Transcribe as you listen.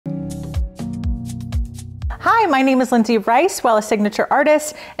Hi, my name is Lindsey Rice, Wella Signature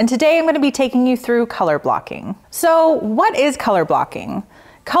Artist, and today I'm going to be taking you through color blocking. So what is color blocking?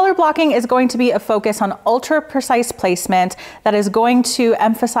 Color blocking is going to be a focus on ultra precise placement that is going to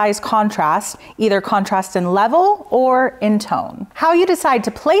emphasize contrast, either contrast in level or in tone. How you decide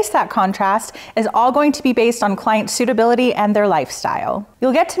to place that contrast is all going to be based on client suitability and their lifestyle.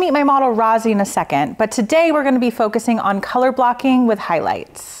 You'll get to meet my model Rosie in a second, but today we're going to be focusing on color blocking with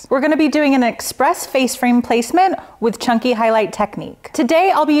highlights. We're going to be doing an express face frame placement with chunky highlight technique. Today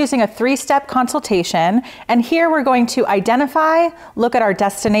I'll be using a 3-step consultation, and here we're going to identify, look at our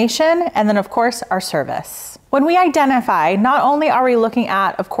destination, and then of course our service. When we identify, not only are we looking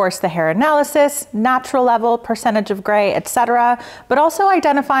at, of course, the hair analysis, natural level, percentage of gray, etc., but also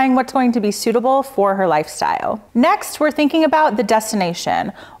identifying what's going to be suitable for her lifestyle. Next, we're thinking about the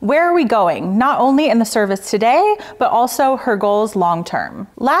destination. Where are we going? Not only in the service today, but also her goals long term.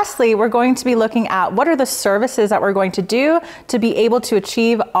 Lastly, we're going to be looking at what are the services that we're going to do to be able to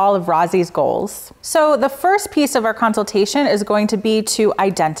achieve all of Rosie's goals. So the first piece of our consultation is going to be to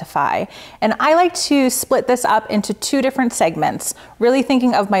identify. And I like to split this up into 2 different segments, really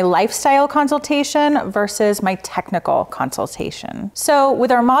thinking of my lifestyle consultation versus my technical consultation. So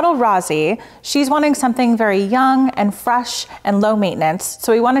with our model Rosie, she's wanting something very young and fresh and low maintenance,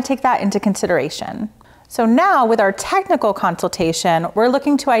 so we want to take that into consideration. So now with our technical consultation, we're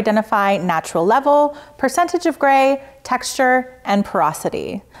looking to identify natural level, percentage of gray, texture, and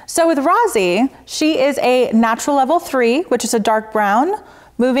porosity. So with Rosie, she is a natural level 3, which is a dark brown,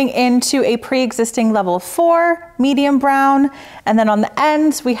 moving into a pre-existing level 4, medium brown, and then on the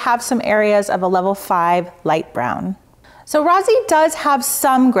ends, we have some areas of a level 5, light brown. So Rosie does have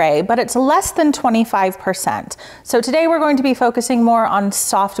some gray, but it's less than 25%. So today we're going to be focusing more on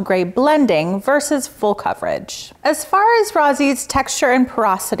soft gray blending versus full coverage. As far as Rosie's texture and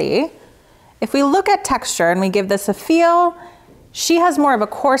porosity, if we look at texture and we give this a feel, she has more of a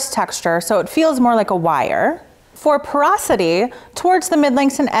coarse texture, so it feels more like a wire. For porosity, towards the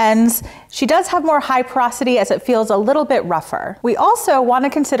mid-lengths and ends, she does have more high porosity as it feels a little bit rougher. We also want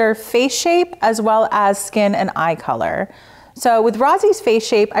to consider face shape as well as skin and eye color. So with Rosie's face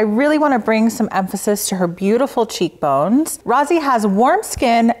shape, I really want to bring some emphasis to her beautiful cheekbones. Rosie has warm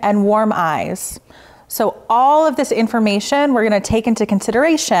skin and warm eyes. So all of this information we're going to take into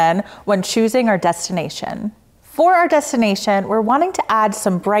consideration when choosing our destination. For our destination, we're wanting to add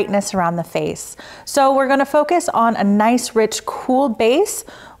some brightness around the face. So we're going to focus on a nice, rich, cool base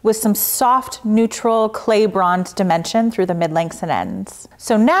with some soft, neutral clay bronze dimension through the mid-lengths and ends.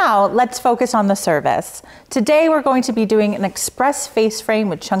 So now let's focus on the service. Today we're going to be doing an express face frame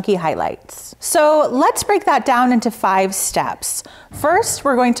with chunky highlights. So let's break that down into 5 steps. First,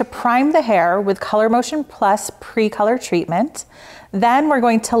 we're going to prime the hair with Color Motion Plus pre-color treatment. Then we're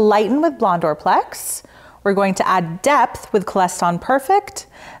going to lighten with Blonde Orplex. We're going to add depth with Coleston Perfect,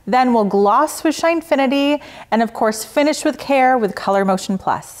 then we'll gloss with Shinefinity, and of course finish with care with Color Motion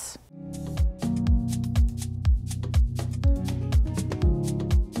Plus.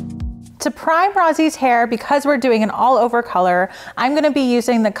 To prime Rosie's hair, because we're doing an all-over color, I'm going to be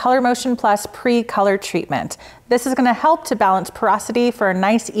using the Color Motion Plus pre-color treatment. This is going to help to balance porosity for a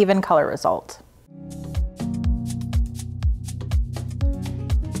nice even color result.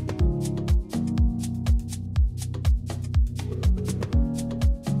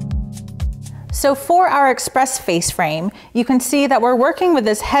 So for our express face frame, you can see that we're working with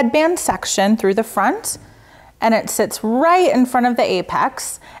this headband section through the front, and it sits right in front of the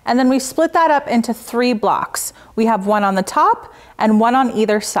apex. And then we split that up into 3 blocks. We have one on the top and one on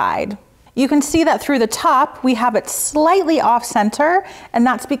either side. You can see that through the top, we have it slightly off center, and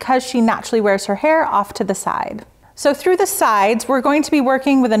that's because she naturally wears her hair off to the side. So through the sides, we're going to be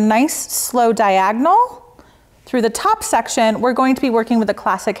working with a nice slow diagonal. Through the top section, we're going to be working with a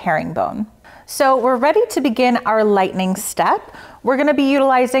classic herringbone. So we're ready to begin our lightening step. We're going to be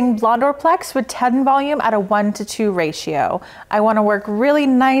utilizing Blonde Orplex with 10 volume at a 1:2 ratio. I want to work really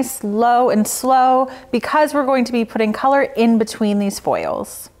nice, low and slow because we're going to be putting color in between these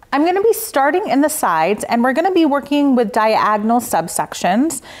foils. I'm going to be starting in the sides, and we're going to be working with diagonal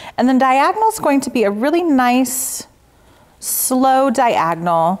subsections. And then diagonal is going to be a really nice, slow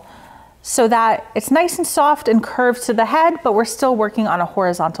diagonal so that it's nice and soft and curved to the head, but we're still working on a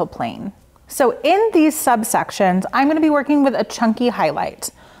horizontal plane. So in these subsections, I'm going to be working with a chunky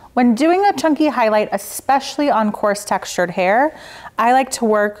highlight. When doing a chunky highlight, especially on coarse textured hair, I like to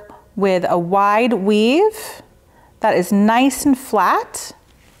work with a wide weave that is nice and flat.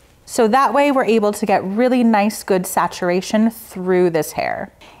 So that way we're able to get really nice, good saturation through this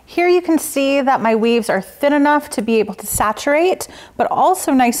hair. Here you can see that my weaves are thin enough to be able to saturate, but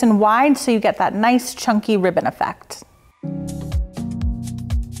also nice and wide so you get that nice chunky ribbon effect.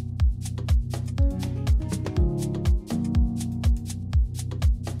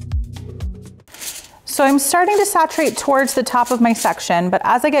 So I'm starting to saturate towards the top of my section, but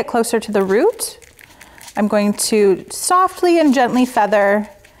as I get closer to the root, I'm going to softly and gently feather,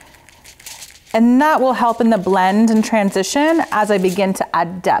 and that will help in the blend and transition as I begin to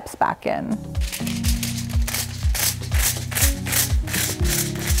add depth back in.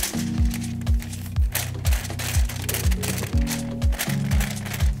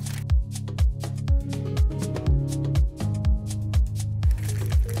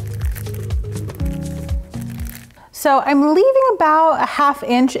 So I'm leaving about a ½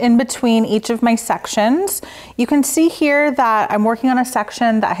 inch in between each of my sections. You can see here that I'm working on a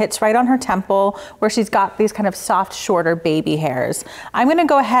section that hits right on her temple where she's got these kind of soft, shorter baby hairs. I'm gonna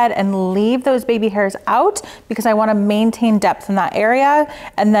go ahead and leave those baby hairs out because I wanna maintain depth in that area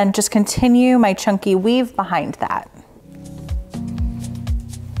and then just continue my chunky weave behind that.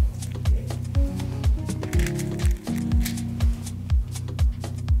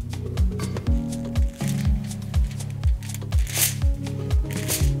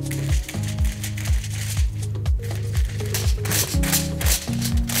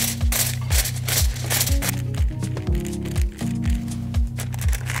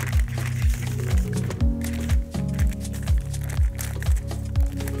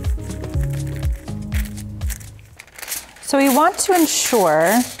 So we want to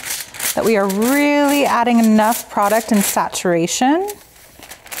ensure that we are really adding enough product and saturation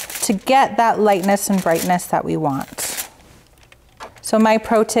to get that lightness and brightness that we want. So my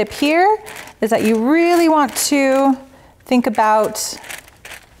pro tip here is that you really want to think about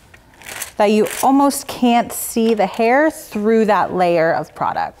that you almost can't see the hair through that layer of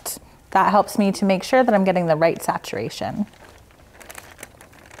product. That helps me to make sure that I'm getting the right saturation.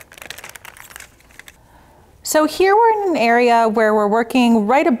 So here we're in an area where we're working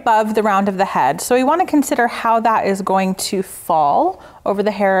right above the round of the head. So we want to consider how that is going to fall over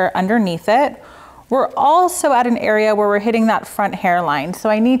the hair underneath it. We're also at an area where we're hitting that front hairline. So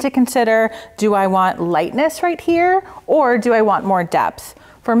I need to consider, do I want lightness right here or do I want more depth?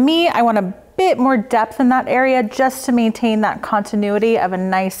 For me, I want a bit more depth in that area just to maintain that continuity of a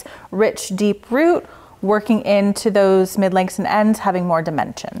nice, rich, deep root, working into those mid-lengths and ends, having more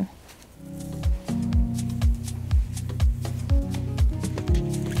dimension.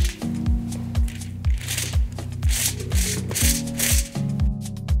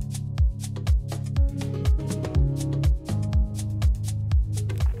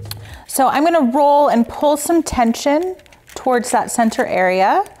 So I'm gonna roll and pull some tension towards that center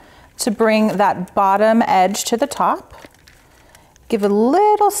area to bring that bottom edge to the top. Give a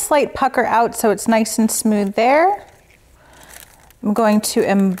little slight pucker out so it's nice and smooth there. I'm going to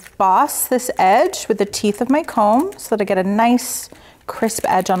emboss this edge with the teeth of my comb so that I get a nice crisp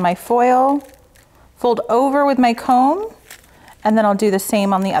edge on my foil. Fold over with my comb, and then I'll do the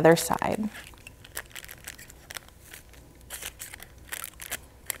same on the other side.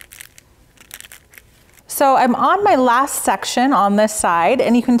 So I'm on my last section on this side,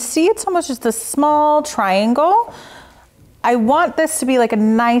 and you can see it's almost just a small triangle. I want this to be like a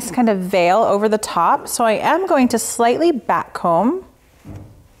nice kind of veil over the top, so I am going to slightly back comb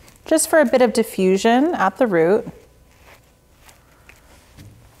just for a bit of diffusion at the root.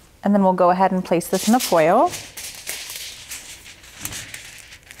 And then we'll go ahead and place this in the foil.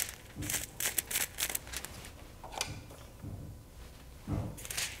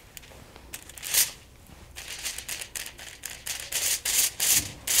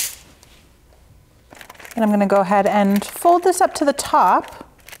 And I'm going to go ahead and fold this up to the top,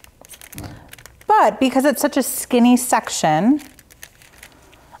 but because it's such a skinny section,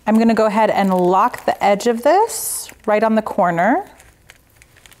 I'm going to go ahead and lock the edge of this right on the corner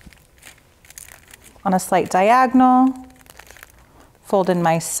on a slight diagonal, fold in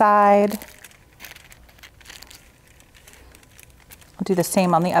my side. I'll do the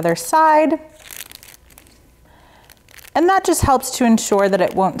same on the other side. And that just helps to ensure that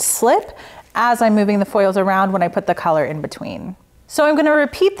it won't slip as I'm moving the foils around when I put the color in between. So I'm gonna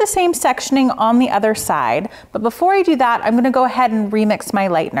repeat the same sectioning on the other side, but before I do that, I'm gonna go ahead and remix my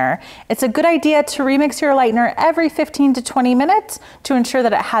lightener. It's a good idea to remix your lightener every 15 to 20 minutes to ensure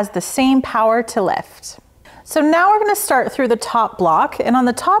that it has the same power to lift. So now we're gonna start through the top block, and on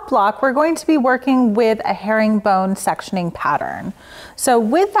the top block, we're going to be working with a herringbone sectioning pattern. So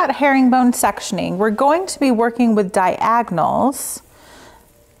with that herringbone sectioning, we're going to be working with diagonals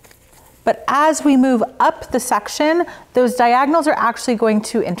But as we move up the section, those diagonals are actually going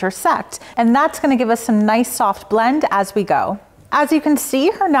to intersect, and that's going to give us some nice soft blend as we go. As you can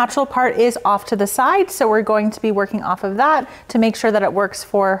see, her natural part is off to the side, so we're going to be working off of that to make sure that it works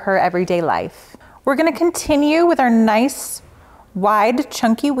for her everyday life. We're going to continue with our nice wide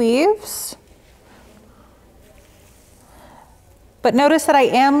chunky weaves. But notice that I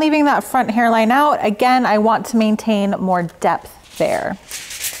am leaving that front hairline out. Again, I want to maintain more depth there.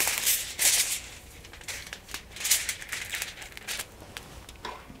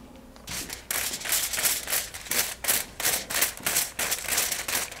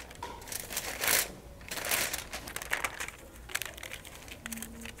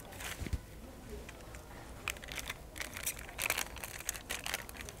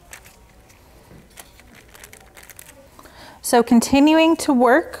 So continuing to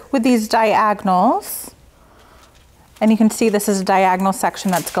work with these diagonals, and you can see this is a diagonal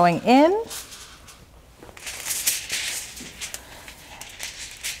section that's going in.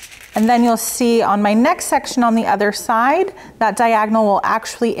 And then you'll see on my next section on the other side, that diagonal will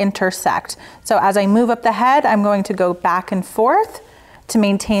actually intersect. So as I move up the head, I'm going to go back and forth to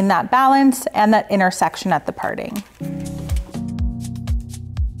maintain that balance and that intersection at the parting.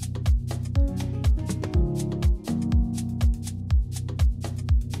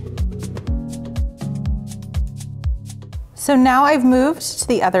 So now I've moved to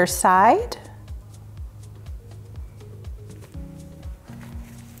the other side.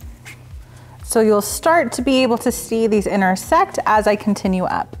 So you'll start to be able to see these intersect as I continue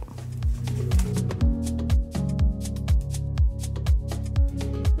up.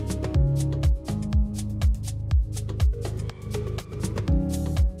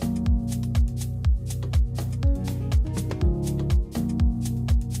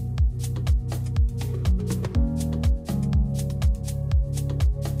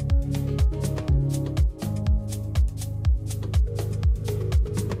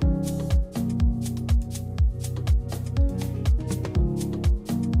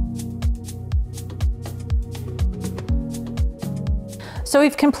 So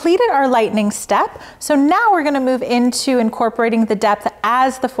we've completed our lightening step. So now we're going to move into incorporating the depth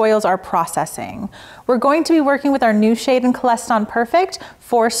as the foils are processing. We're going to be working with our new shade in Celeston Perfect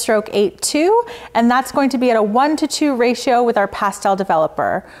 4-stroke 8-2, and that's going to be at a 1:2 ratio with our pastel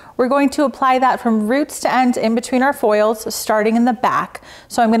developer. We're going to apply that from roots to ends in between our foils, starting in the back.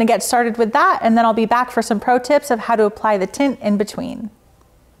 So I'm going to get started with that, and then I'll be back for some pro tips of how to apply the tint in between.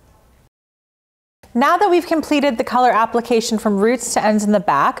 Now that we've completed the color application from roots to ends in the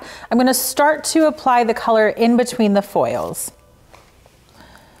back, I'm going to start to apply the color in between the foils.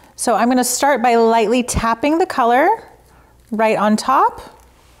 So I'm going to start by lightly tapping the color right on top,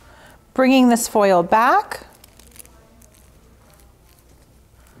 bringing this foil back,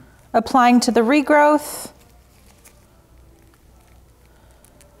 applying to the regrowth,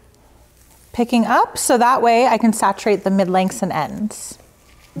 picking up so that way I can saturate the mid-lengths and ends.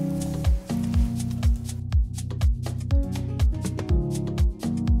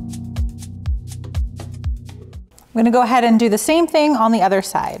 I'm going to go ahead and do the same thing on the other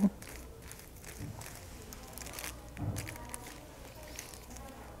side.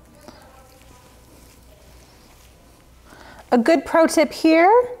 A good pro tip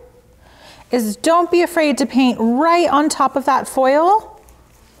here is don't be afraid to paint right on top of that foil.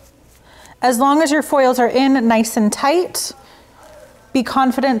 As long as your foils are in nice and tight, be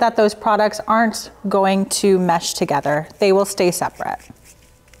confident that those products aren't going to mesh together. They will stay separate.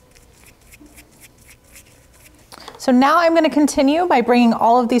 So now I'm going to continue by bringing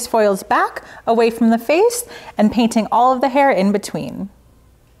all of these foils back away from the face and painting all of the hair in between.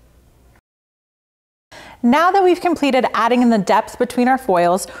 Now that we've completed adding in the depth between our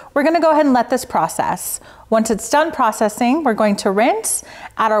foils, we're going to go ahead and let this process. Once it's done processing, we're going to rinse,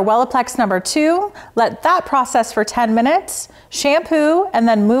 add our Wellaplex number 2, let that process for 10 minutes, shampoo, and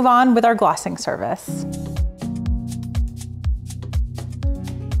then move on with our glossing service.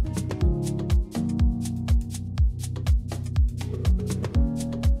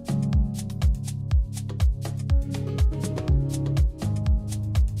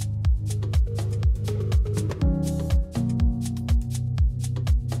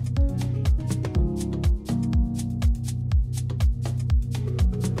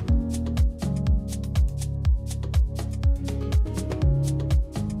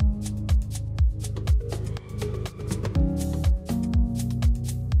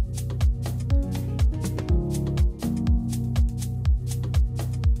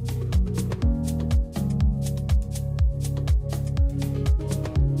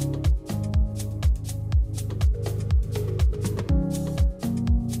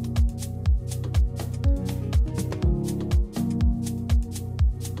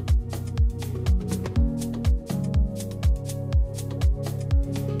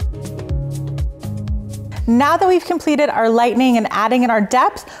 Now that we've completed our lightening and adding in our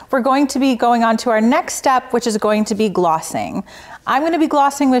depth, we're going to be going on to our next step, which is going to be glossing. I'm going to be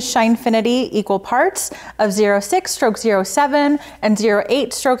glossing with Shinefinity equal parts of 06 stroke 07 and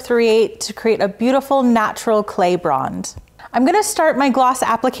 08 stroke 38 to create a beautiful natural clay bronze. I'm going to start my gloss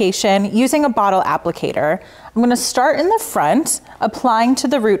application using a bottle applicator. I'm going to start in the front, applying to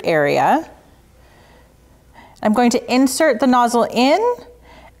the root area. I'm going to insert the nozzle in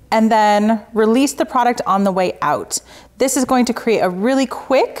and then release the product on the way out. This is going to create a really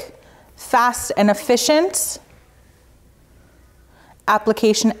quick, fast, and efficient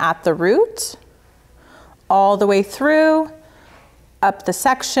application at the root, all the way through, up the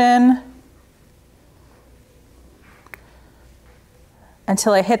section,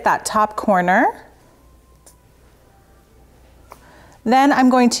 until I hit that top corner. Then I'm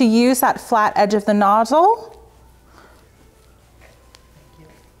going to use that flat edge of the nozzle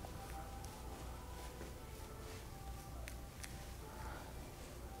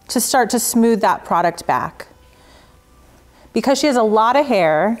to start to smooth that product back. Because she has a lot of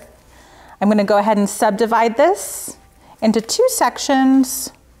hair, I'm going to go ahead and subdivide this into 2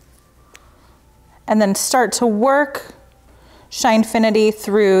 sections and then start to work Shinefinity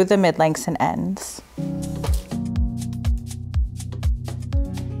through the mid-lengths and ends.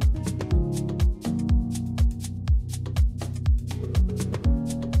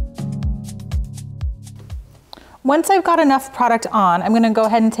 Once I've got enough product on, I'm going to go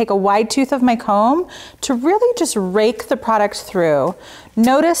ahead and take a wide tooth of my comb to really just rake the product through.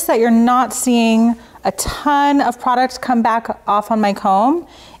 Notice that you're not seeing a ton of product come back off on my comb.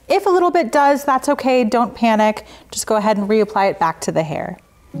 If a little bit does, that's okay, don't panic. Just go ahead and reapply it back to the hair.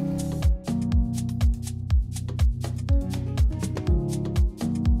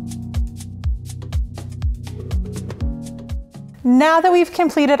 Now that we've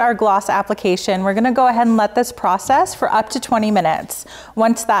completed our gloss application, we're gonna go ahead and let this process for up to 20 minutes.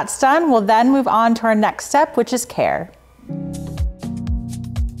 Once that's done, we'll then move on to our next step, which is care.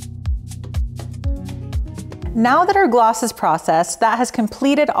 Now that our gloss is processed, that has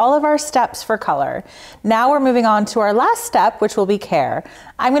completed all of our steps for color. Now we're moving on to our last step, which will be care.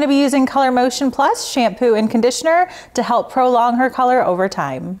 I'm gonna be using Color Motion Plus shampoo and conditioner to help prolong her color over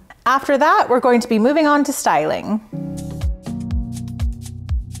time. After that, we're going to be moving on to styling.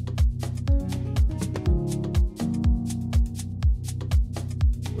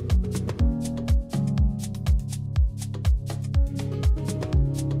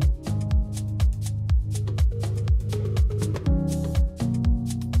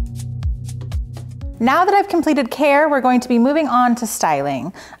 Now that I've completed care, we're going to be moving on to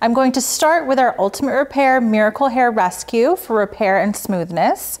styling. I'm going to start with our Ultimate Repair Miracle Hair Rescue for repair and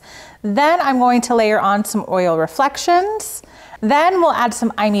smoothness. Then I'm going to layer on some oil reflections. Then we'll add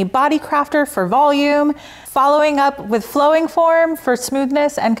some IME Body Crafter for volume, following up with Flowing Form for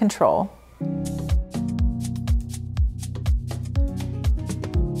smoothness and control.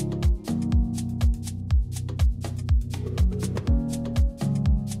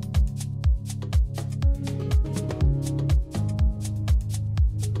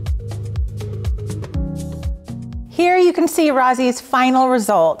 Here you can see Razi's final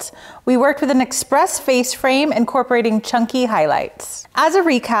result. We worked with an express face frame incorporating chunky highlights. As a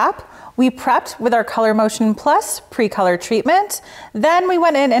recap, we prepped with our Color Motion Plus pre-color treatment. Then we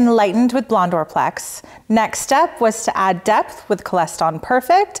went in and lightened with Blonde Orplex. Next step was to add depth with Celestone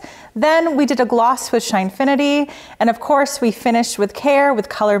Perfect. Then we did a gloss with Shinefinity. And of course, we finished with care with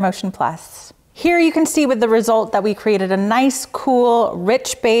Color Motion Plus. Here you can see with the result that we created a nice, cool,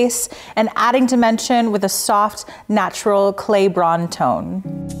 rich base and adding dimension with a soft, natural clay bronze tone.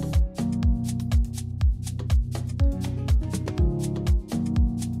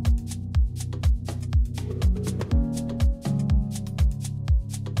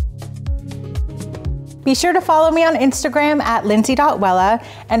 Be sure to follow me on Instagram at lindsey.wella,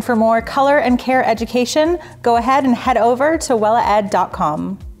 and for more color and care education, go ahead and head over to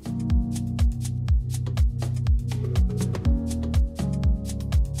wellaed.com.